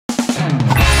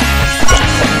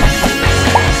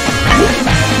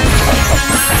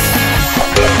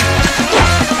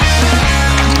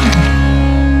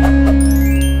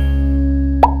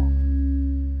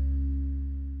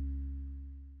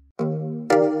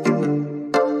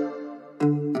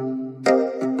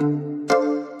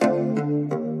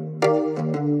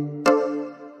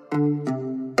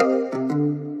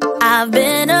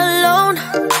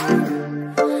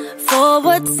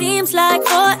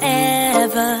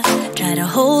Try to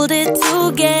hold it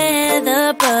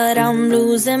together, but I'm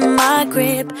losing my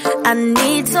grip. I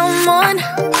need someone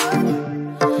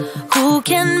who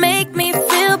can make me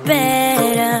feel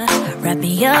better. Wrap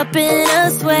me up in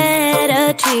a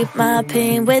sweater, treat my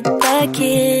pain with a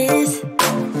kiss.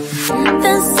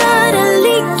 Then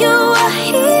suddenly you are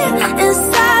here,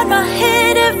 inside my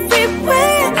head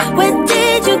everywhere. Where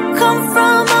did you come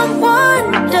from? I'm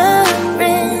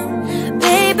wondering.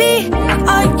 Baby,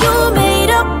 are you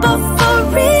made up of for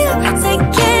real? Say,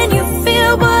 can you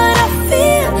feel what I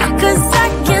feel? 'Cause I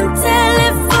can tell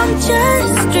if I'm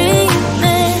just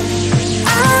dreaming.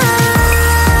 I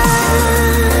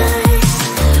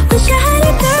wish I had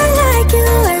a girl like you,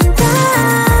 and I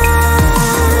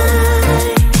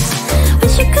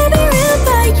wish you could be real,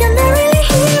 but you're not really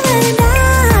here. And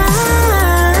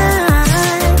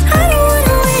I don't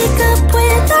wanna wake up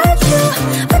without you,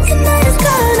 but tonight is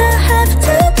gonna have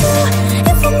to do.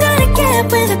 If I'm gonna get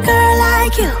with a girl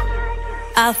like you,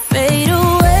 I fade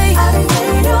away, I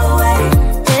fade away.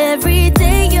 Every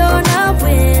day you're not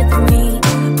with me.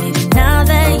 Maybe now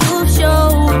that you've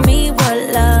showed me what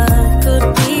love could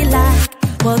be like,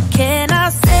 what can I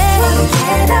say? What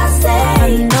can I say? I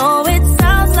know it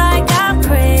sounds like I'm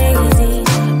crazy,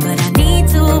 but I need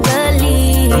to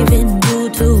believe in you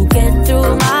to get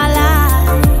through my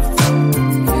life.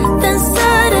 Then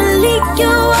suddenly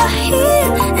you are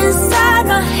here, inside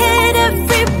my head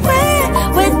everywhere.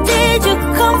 Where did you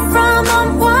come from? I'm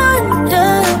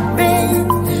wondering.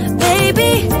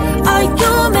 Baby, are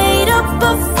you made up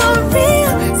of for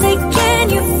real? Say, can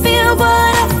you feel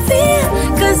what I feel?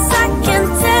 'Cause I can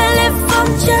tell if I'm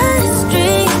just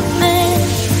dreaming.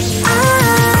 I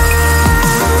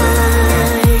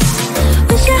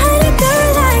wish I had a girl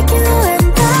like you, and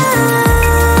I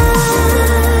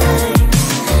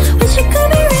wish you could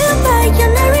be real, but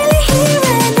you're not really here.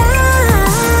 And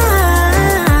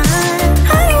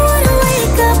I don't wanna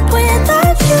wake up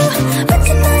without you, but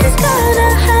tonight is gonna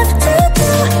have to do.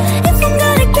 If I'm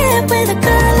gonna get with a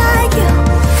girl like you,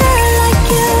 girl like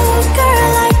you, girl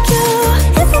like you.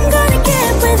 If I'm gonna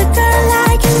get with a girl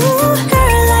like you,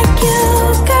 girl like you,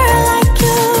 girl like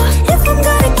you. If I'm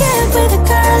gonna get with a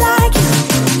girl like you,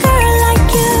 girl like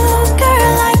you,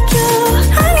 girl like you.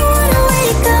 I don't wanna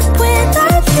wake up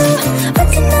without you, but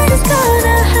tonight is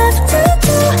gonna have to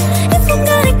do. If I'm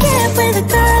gonna get with a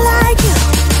girl like you.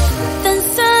 Then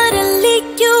suddenly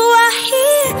you are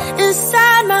here,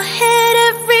 inside my head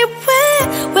everywhere.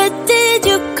 Where did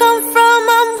you come from?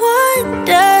 I'm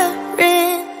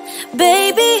wondering.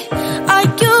 Baby, are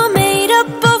you made up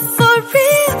of for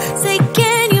real? Say,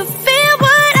 can you feel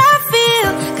what I feel?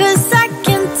 'Cause I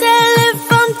can tell if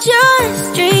I'm just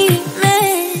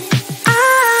dreaming. I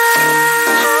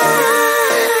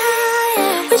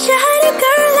wish I had a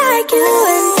girl like you,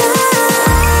 and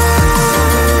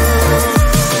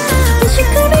I wish you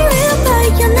could be real, but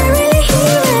you're not really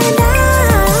here. And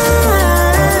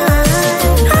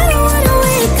I don't wanna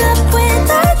wake up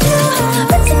without you,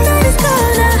 but tonight is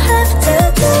gonna have to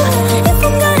do. If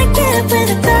I'm gonna get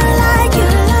with a girl like you,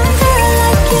 girl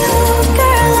like you,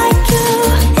 girl like you.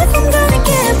 If I'm gonna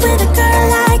get with a girl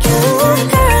like you,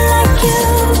 girl like you,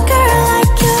 girl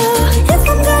like you. If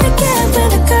I'm gonna get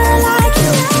with a girl like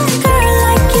you, girl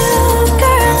like you,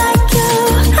 girl like you.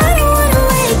 I don't wanna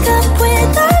wake up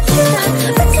without you,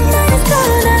 but tonight is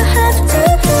gonna have to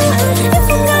do. If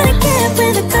I'm gonna get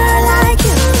with a girl like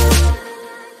you.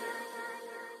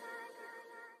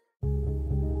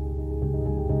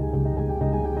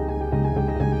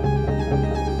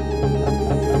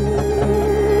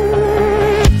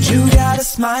 You got a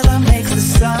smile that makes the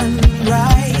sun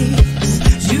rise.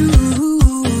 You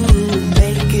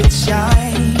make it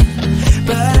shine,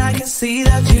 but I can see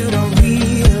that you don't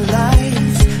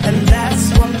realize, and that's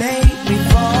what made me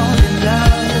fall in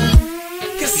love.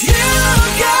 'Cause you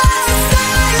got a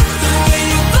style, the way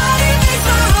your body makes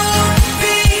my heart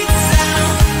beat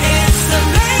sound. It's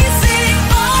amazing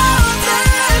all the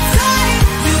time.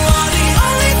 You are the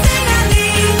only thing I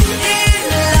need in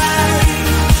life.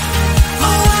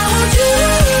 Oh, I want you.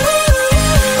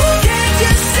 Can't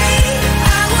you see?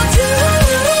 I want you.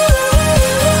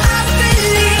 I've been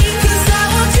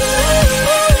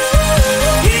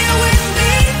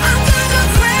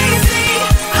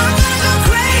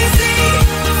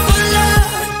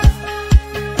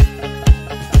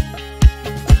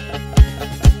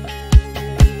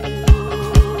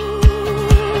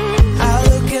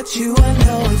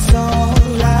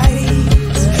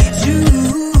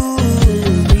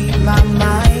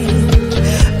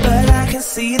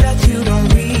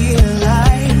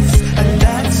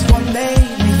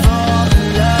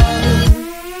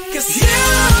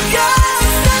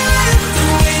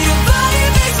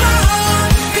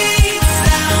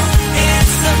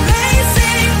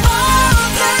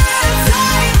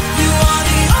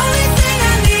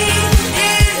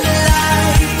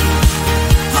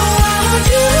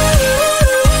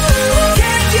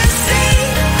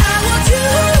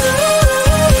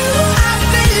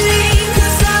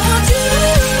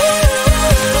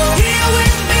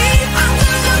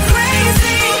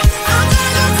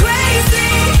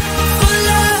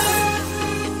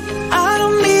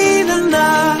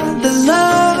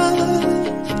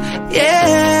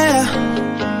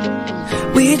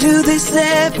do this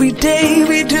every day,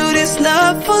 we do this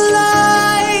love for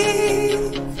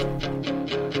life.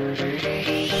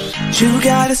 You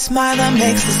got a smile that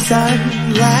makes the sun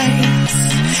rise.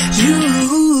 You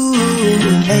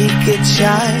make it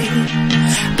shine,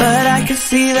 but I can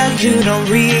see that you don't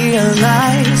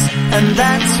realize, and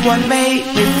that's what made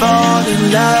me fall in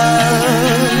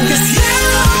love. 'Cause you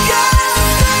got a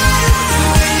smile, the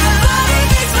way your body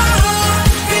makes my heart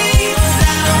beat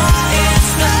out.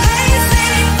 It's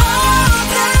amazing all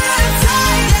the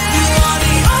time. You are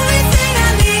the only thing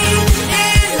I need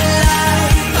in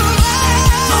life. Oh,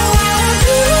 I want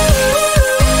you.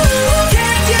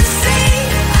 Can't you see?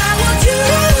 I want you.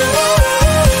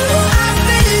 I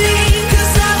believe,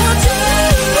 'cause I want you.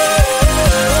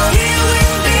 Here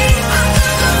with me, I'm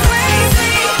gonna go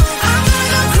crazy. I'm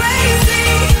gonna go crazy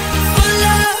for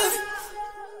love.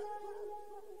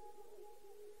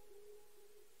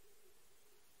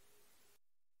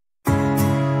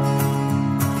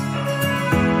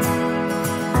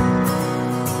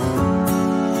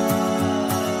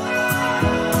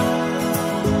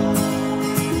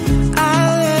 I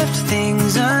left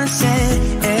things unsaid,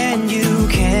 and you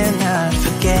cannot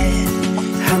forget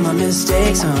how my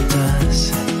mistakes haunt us,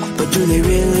 but do they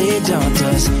really daunt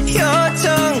us? Your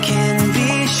tongue can be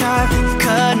sharp,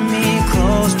 cut me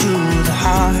close to the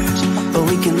heart, but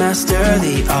we can master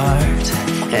the art.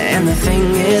 And the thing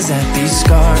is that these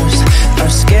scars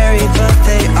are scary, but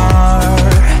they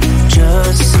are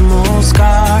just some old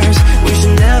scars. We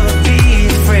should never be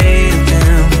afraid of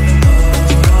them.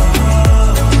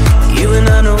 You and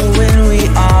I know when we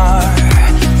are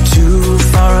too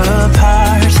far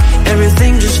apart,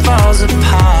 everything just falls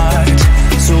apart.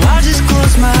 So I just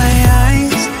close my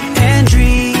eyes and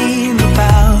dream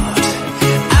about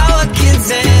our kids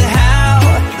and how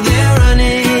they're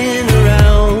running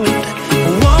around.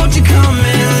 Won't you come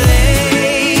and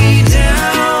lay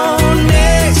down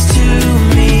next to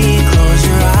me? Close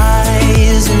your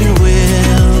eyes and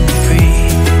we'll be free.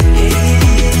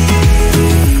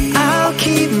 I'll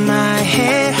keep my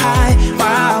head high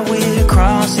while we're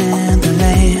crossing the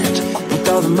land. With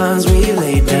all the minds we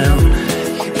laid down,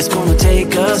 it's gonna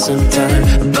take us some time,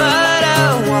 but I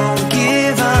won't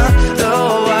give up,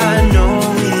 though I know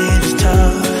it's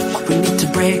tough. We need to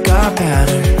break our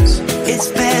patterns. It's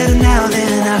better now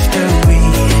than after we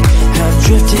have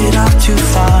drifted off too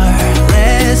far.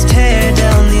 Let's tear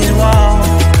down these walls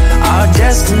our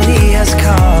destiny has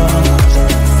called.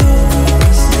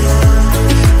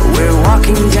 We're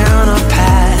walking down a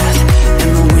path,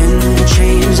 and the wind will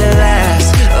change at last,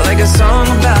 like a song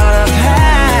about our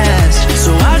past.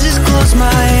 So I just close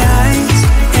my eyes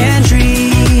and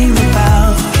dream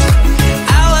about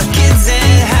our kids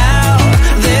and how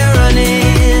they're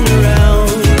running around.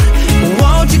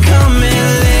 Won't you come and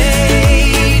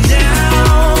lay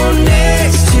down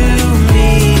next to me?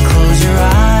 Close your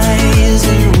eyes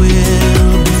and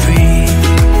we'll be free.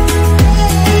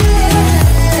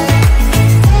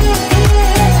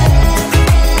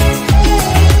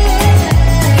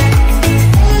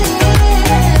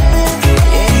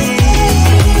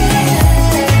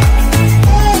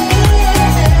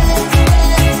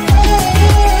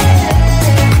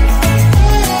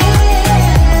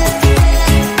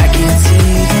 I can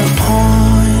see the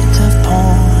point of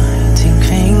pointing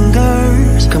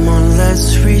fingers. Come on, let's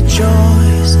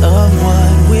rejoice of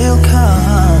what will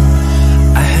come.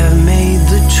 I have made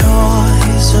the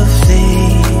choice of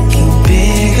thinking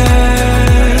bigger.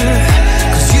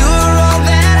 'Cause you're all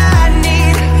that I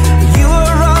need.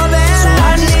 You're all that so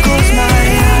I just close my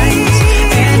eyes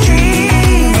and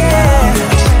dream about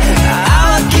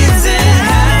our kids and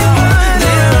how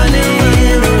they're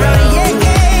running around.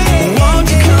 Won't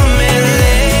you come and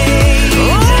lay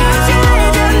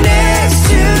down next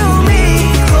to me?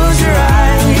 Close your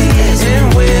eyes and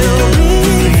we'll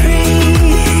be free.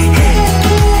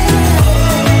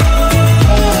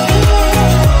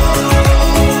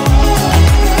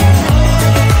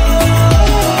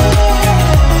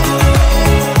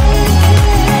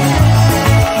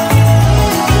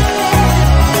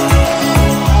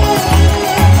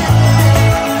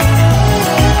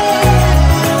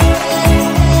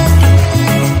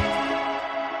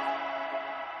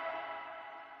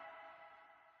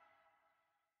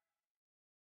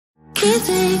 Can't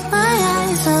take my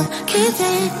eyes off, can't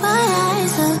take my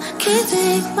eyes off, can't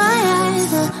take my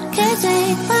eyes off, can't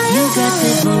take my eyes off. You got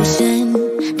that motion,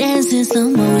 dancing slow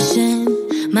motion.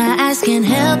 My eyes can't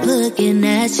help looking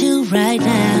at you right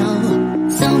now.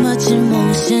 So much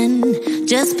emotion,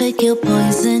 just pick your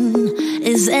poison.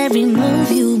 Is every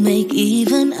move you make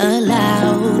even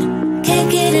allowed? Can't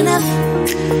get enough.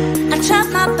 I try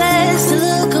my best to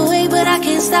look away, but I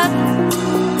can't stop.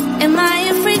 Am I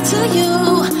a freak? you.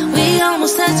 We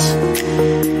almost touch.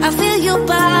 I feel your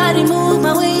body move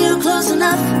my way. You're close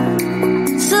enough.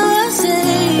 So I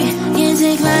say, can't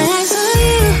take my eyes on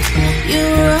you. You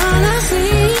were all I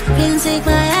see. Can't take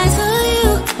my eyes on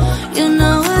you. You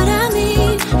know what I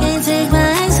mean. Can't take my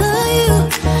eyes on you.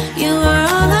 You were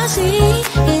all I see.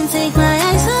 Can't take my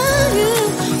eyes on you.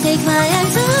 Take my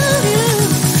eyes on you.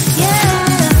 Yeah.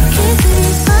 Can't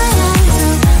take my eyes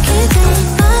on. Can't take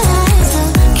my eyes on.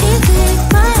 Can't take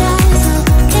my eyes on.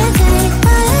 Can't take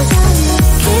my eyes on you.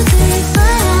 Can't take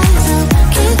my eyes on.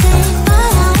 Can't take my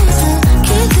eyes on.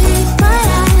 Can't take my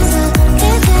eyes on.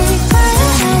 Can't take my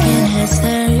eyes on. Your head's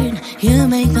turn. You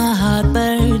make my heart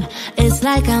burn. It's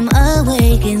like I'm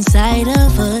awake inside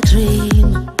of a dream.